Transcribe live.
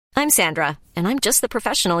I'm Sandra, and I'm just the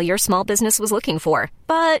professional your small business was looking for.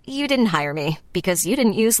 But you didn't hire me because you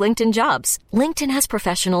didn't use LinkedIn Jobs. LinkedIn has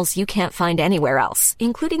professionals you can't find anywhere else,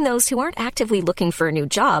 including those who aren't actively looking for a new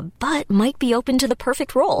job, but might be open to the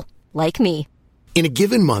perfect role, like me. In a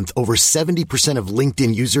given month, over 70% of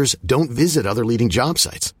LinkedIn users don't visit other leading job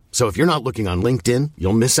sites. So if you're not looking on LinkedIn,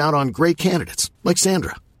 you'll miss out on great candidates like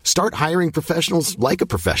Sandra. Start hiring professionals like a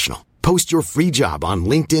professional. Post your free job on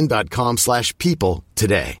linkedin.com/people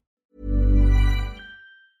today.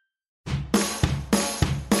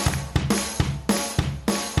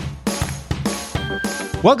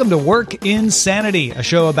 Welcome to Work Insanity, a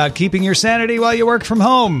show about keeping your sanity while you work from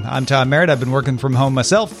home. I'm Tom Merritt. I've been working from home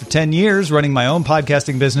myself for 10 years, running my own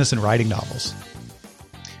podcasting business and writing novels.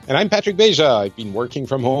 And I'm Patrick Beja. I've been working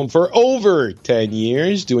from home for over 10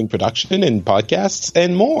 years, doing production and podcasts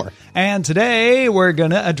and more. And today we're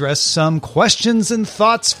going to address some questions and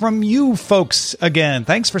thoughts from you folks again.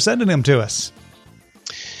 Thanks for sending them to us.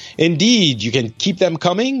 Indeed, you can keep them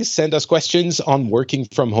coming. Send us questions on working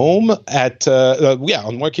from home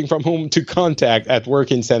on working from home to contact at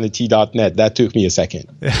workinsanity.net. That took me a second.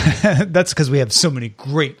 That's because we have so many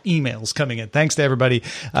great emails coming in. Thanks to everybody.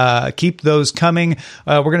 Keep those coming.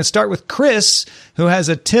 We're going to start with Chris, who has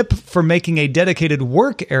a tip for making a dedicated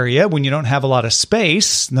work area when you don't have a lot of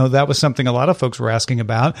space. No, that was something a lot of folks were asking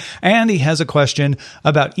about. And he has a question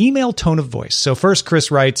about email tone of voice. So first,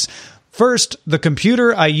 Chris writes, first, the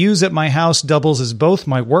computer I use at my house doubles as both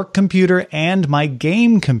my work computer and my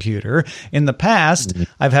game computer. In the past,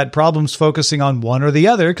 I've had problems focusing on one or the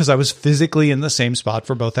other because I was physically in the same spot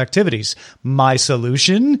for both activities. My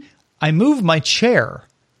solution? I move my chair.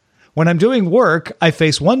 When I'm doing work, I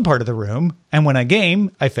face one part of the room, and when I game,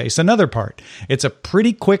 I face another part. It's a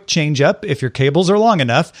pretty quick change up if your cables are long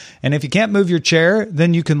enough, and if you can't move your chair,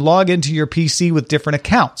 then you can log into your PC with different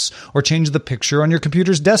accounts, or change the picture on your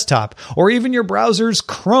computer's desktop, or even your browser's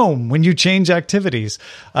Chrome when you change activities.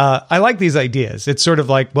 I like these ideas. It's sort of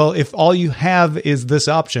like, well, if all you have is this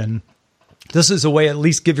option, this is a way at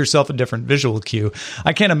least give yourself a different visual cue.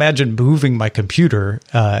 I can't imagine moving my computer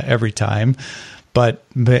every time. But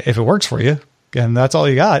if it works for you and that's all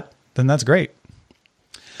you got, then that's great.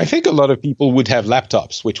 I think a lot of people would have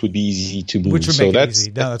laptops, which would be easy to move. Which would make it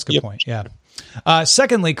easy. No, that's a good point. Yeah.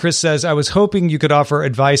 Secondly, Chris says, I was hoping you could offer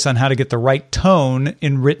advice on how to get the right tone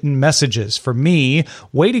in written messages. For me,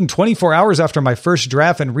 waiting 24 hours after my first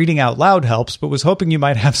draft and reading out loud helps, but was hoping you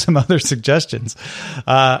might have some other suggestions.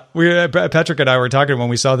 Patrick and I were talking when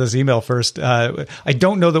we saw this email first. I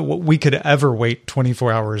don't know that we could ever wait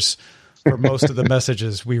 24 hours for most of the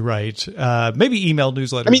messages we write. Maybe email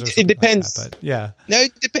newsletters. I mean, it depends. Like that, but yeah. No,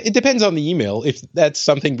 it depends on the email. If that's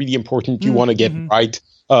something really important you want to get right,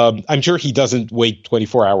 I'm sure he doesn't wait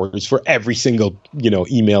 24 hours for every single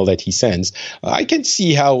email that he sends. I can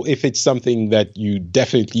see how if it's something that you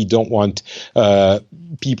definitely don't want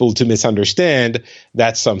people to misunderstand,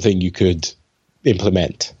 that's something you could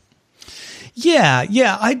implement. Yeah.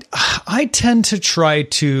 I tend to try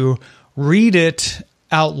to read it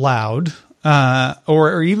out loud,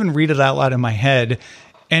 or even read it out loud in my head.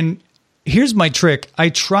 And here's my trick. I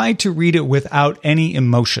try to read it without any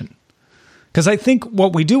emotion. Because I think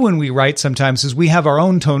what we do when we write sometimes is we have our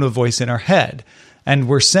own tone of voice in our head. And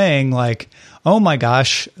we're saying like, oh my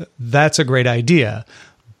gosh, that's a great idea.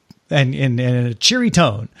 And in a cheery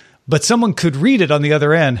tone. But someone could read it on the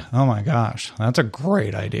other end. Oh my gosh, that's a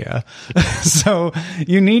great idea. So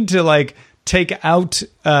you need to take out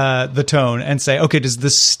the tone and say, okay,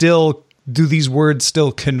 do these words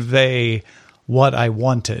still convey what I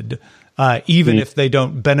wanted, even if they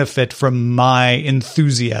don't benefit from my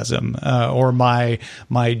enthusiasm or my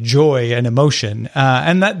joy and emotion?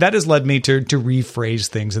 And that has led me to rephrase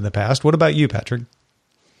things in the past. What about you, Patrick?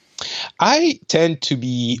 I tend to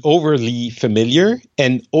be overly familiar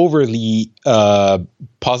and overly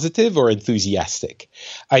positive or enthusiastic.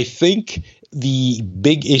 I think the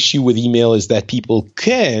big issue with email is that people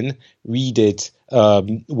can read it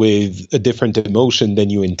with a different emotion than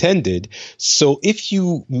you intended. So if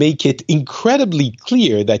you make it incredibly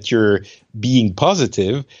clear that you're being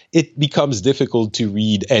positive, it becomes difficult to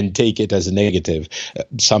read and take it as a negative.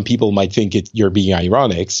 Some people might think you're being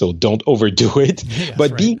ironic, so don't overdo it. Yeah,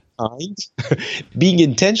 but right. Being kind, being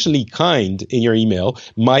intentionally kind in your email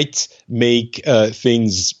might make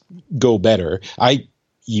things go better. I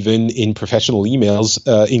even in professional emails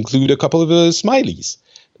include a couple of smileys,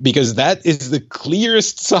 because that is the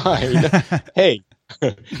clearest sign. Hey,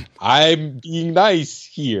 I'm being nice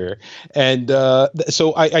here. And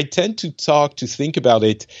so I tend to think about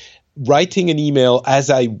it writing an email as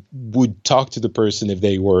I would talk to the person if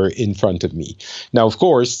they were in front of me. Now, of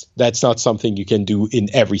course, that's not something you can do in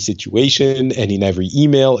every situation and in every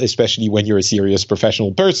email, especially when you're a serious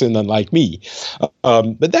professional person, unlike me.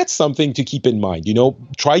 But that's something to keep in mind.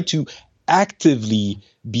 Try to actively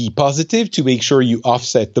be positive to make sure you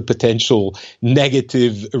offset the potential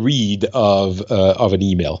negative read of an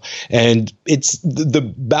email. And it's the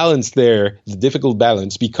balance there, the difficult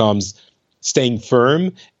balance becomes staying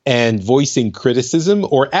firm and voicing criticism,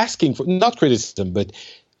 or asking for, not criticism, but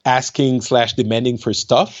asking/demanding for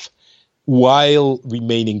stuff while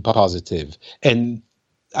remaining positive. And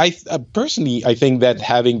I personally think that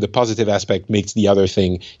having the positive aspect makes the other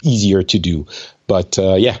thing easier to do. But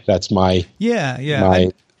that's my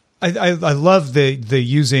I love the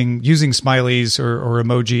using smileys or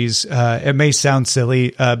emojis. It may sound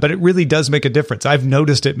silly, but it really does make a difference. I've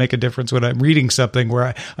noticed it make a difference when I'm reading something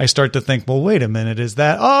where I start to think, well, wait a minute, is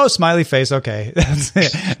that, smiley face? Okay.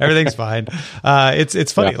 Everything's fine.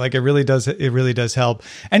 It's funny. Yeah. Like it really does help.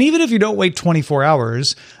 And even if you don't wait 24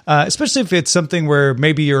 hours, especially if it's something where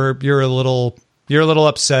maybe you're a little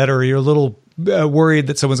upset or you're a little worried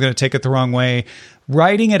that someone's going to take it the wrong way,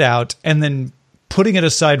 writing it out and then putting it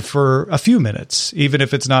aside for a few minutes, even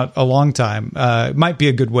if it's not a long time, might be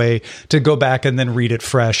a good way to go back and then read it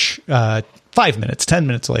fresh. 5 minutes, 10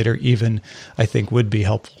 minutes later, even, I think would be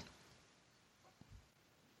helpful.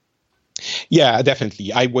 Yeah,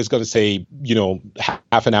 definitely. I was going to say,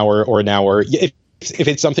 half an hour or an hour. If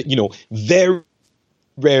it's something, very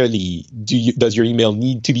rarely does your email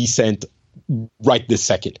need to be sent right this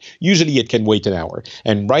second. Usually it can wait an hour.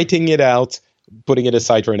 And writing it out, putting it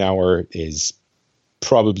aside for an hour is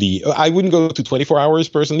probably, I wouldn't go to 24 hours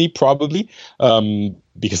personally, probably,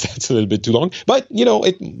 because that's a little bit too long. But,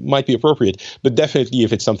 it might be appropriate. But definitely,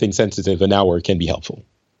 if it's something sensitive, an hour can be helpful.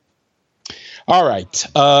 All right.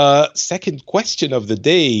 Second question of the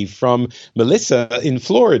day from Melissa in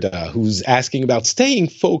Florida, who's asking about staying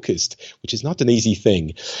focused, which is not an easy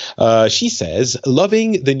thing. She says,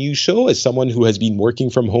 loving the new show as someone who has been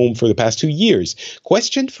working from home for the past 2 years.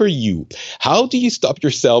 Question for you. How do you stop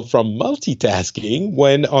yourself from multitasking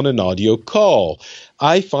when on an audio call?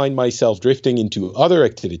 I find myself drifting into other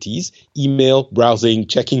activities, email, browsing,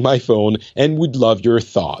 checking my phone, and would love your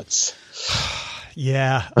thoughts.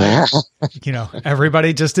 Yeah.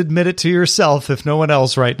 Everybody just admit it to yourself. If no one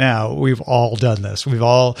else right now, we've all done this. We've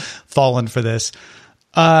all fallen for this.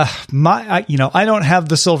 I don't have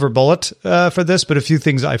the silver bullet for this, but a few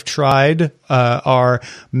things I've tried are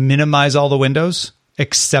minimize all the windows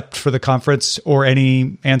except for the conference or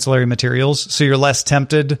any ancillary materials. So you're less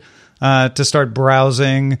tempted to start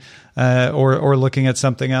browsing or looking at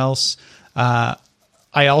something else. I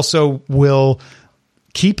also will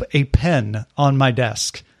keep a pen on my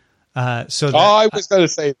desk. I was going to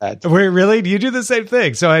say that. Really? Do you do the same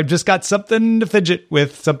thing? So I've just got something to fidget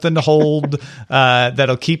with, something to hold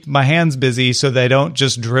that'll keep my hands busy so they don't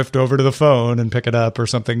just drift over to the phone and pick it up or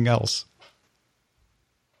something else.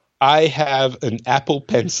 I have an Apple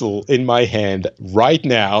Pencil in my hand right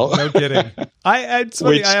now. No kidding. It's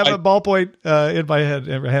funny. I have a ballpoint in my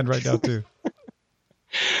hand right now too.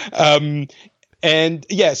 And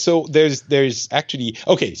yeah, so there's actually,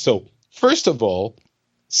 okay, so first of all,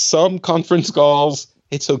 some conference calls,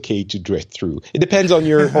 it's okay to drift through. It depends on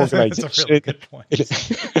your organization. That's a really good point.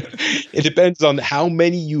 It depends on how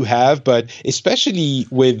many you have, but especially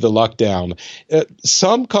with the lockdown,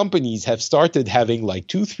 some companies have started having like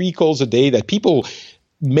 2-3 calls a day that people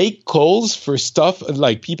make calls for stuff,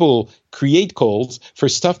 like people create calls for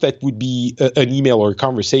stuff that would be an email or a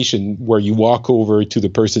conversation where you walk over to the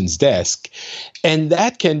person's desk. And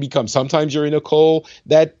that can become, sometimes you're in a call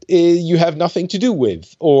that you have nothing to do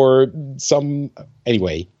with, or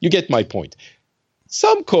anyway, you get my point.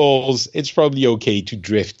 Some calls, it's probably okay to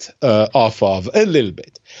drift off of a little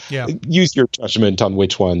bit. Yeah. Use your judgment on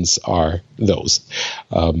which ones are those.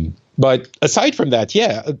 But aside from that,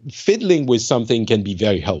 fiddling with something can be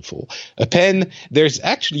very helpful. A pen,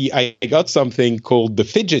 I got something called the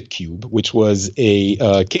Fidget Cube, which was a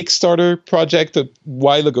Kickstarter project a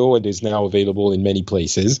while ago and is now available in many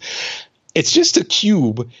places. It's just a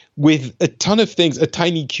cube with a ton of things, a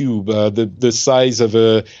tiny cube, the size of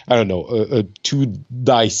a 2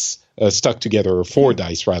 dice stuck together, or 4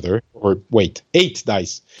 dice rather, 8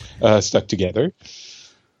 dice stuck together.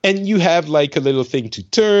 And you have like a little thing to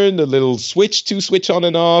turn, a little switch to switch on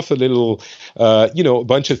and off, a little, a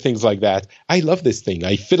bunch of things like that. I love this thing.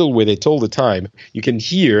 I fiddle with it all the time. You can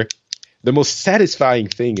hear the most satisfying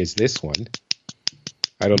thing is this one.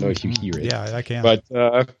 I don't know if you hear it. Yeah, I can. But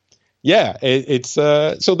Yeah, it's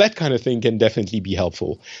so that kind of thing can definitely be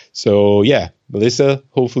helpful. So yeah, Melissa,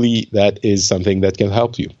 hopefully that is something that can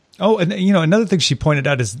help you. Oh, and another thing she pointed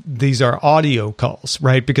out is these are audio calls,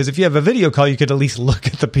 right? Because if you have a video call, you could at least look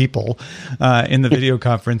at the people in the video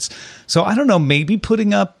conference. So I don't know, maybe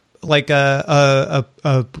putting up like a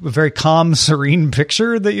very calm, serene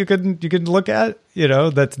picture that you can look at,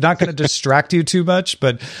 that's not going to distract you too much,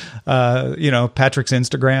 but Patrick's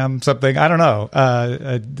Instagram, something, I don't know,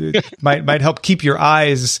 might help keep your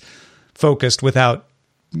eyes focused without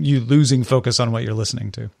you losing focus on what you're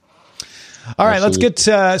listening to. All right, Absolutely. Let's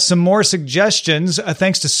get some more suggestions.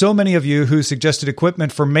 Thanks to so many of you who suggested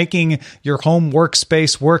equipment for making your home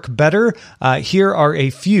workspace work better. Here are a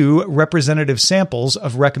few representative samples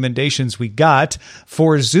of recommendations we got.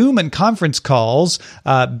 For Zoom and conference calls,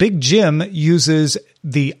 Big Jim uses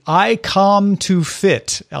the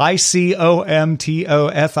iCom2Fit,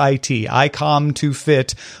 ICOMTOFIT,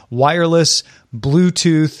 iCom2Fit wireless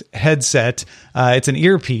Bluetooth headset. It's an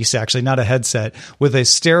earpiece, actually, not a headset, with a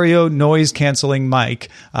stereo noise canceling mic.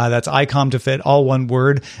 That's iCom2Fit, all one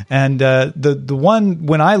word. And the one,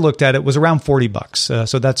 when I looked at it, was around $40.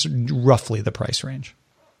 So that's roughly the price range.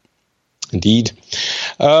 Indeed.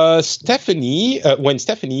 Stephanie, when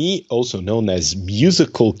Stephanie, also known as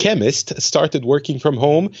Musical Chemist, started working from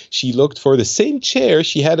home, she looked for the same chair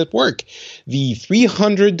she had at work. The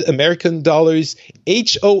 $300 American HON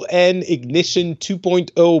Ignition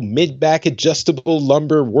 2.0 mid-back adjustable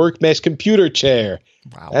lumber work mesh computer chair.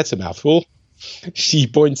 Wow. That's a mouthful. She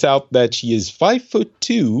points out that she is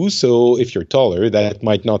 5'2", so if you're taller, that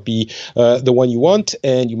might not be the one you want,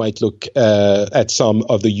 and you might look at some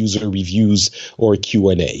of the user reviews or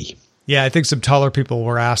Q&A. Yeah, I think some taller people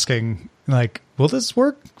were asking, like, will this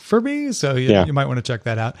work for me? So you might want to check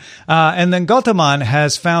that out. And then Gautaman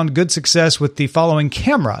has found good success with the following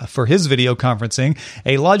camera for his video conferencing,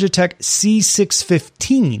 a Logitech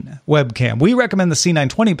C615 webcam. We recommend the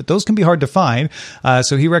C920, but those can be hard to find.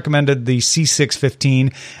 So he recommended the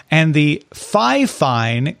C615 and the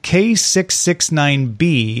Fifine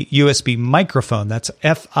K669B USB microphone. That's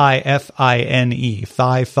Fifine,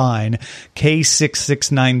 Fifine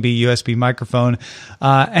K669B USB microphone.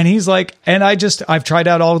 And he's like, and I've tried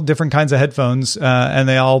out all different kinds of headphones, and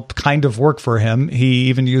they all kind of work for him. He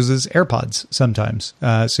even uses AirPods sometimes.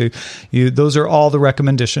 So those are all the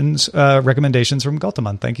recommendations from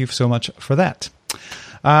Gautaman. Thank you so much for that.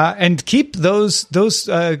 And keep those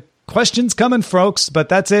questions coming, folks. But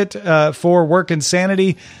that's it for Work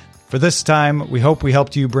Insanity for this time. We hope we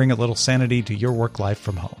helped you bring a little sanity to your work life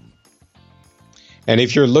from home. And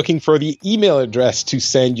if you're looking for the email address to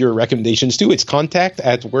send your recommendations to, it's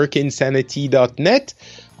contact@workinsanity.net.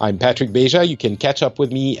 I'm Patrick Beja. You can catch up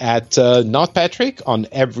with me at NotPatrick on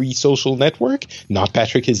every social network.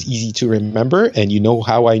 NotPatrick is easy to remember, and you know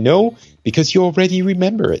how I know, because you already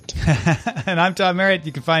remember it. And I'm Tom Merritt.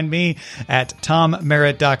 You can find me at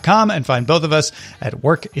tommerritt.com and find both of us at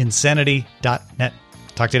workinsanity.net.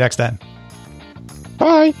 Talk to you next time.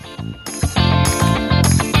 Bye.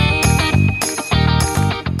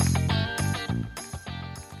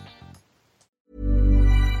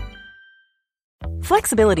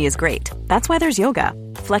 Flexibility is great. That's why there's yoga.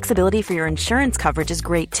 Flexibility for your insurance coverage is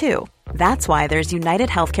great too. That's why there's United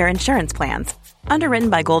Healthcare Insurance Plans. Underwritten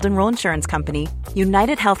by Golden Rule Insurance Company,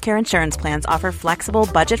 United Healthcare Insurance Plans offer flexible,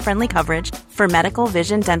 budget-friendly coverage for medical,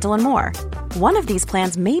 vision, dental, and more. One of these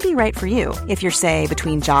plans may be right for you if you're, say,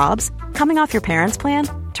 between jobs, coming off your parents' plan,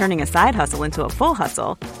 turning a side hustle into a full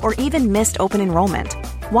hustle, or even missed open enrollment.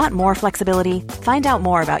 Want more flexibility? Find out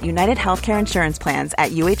more about United Healthcare Insurance Plans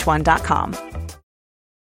at UH1.com.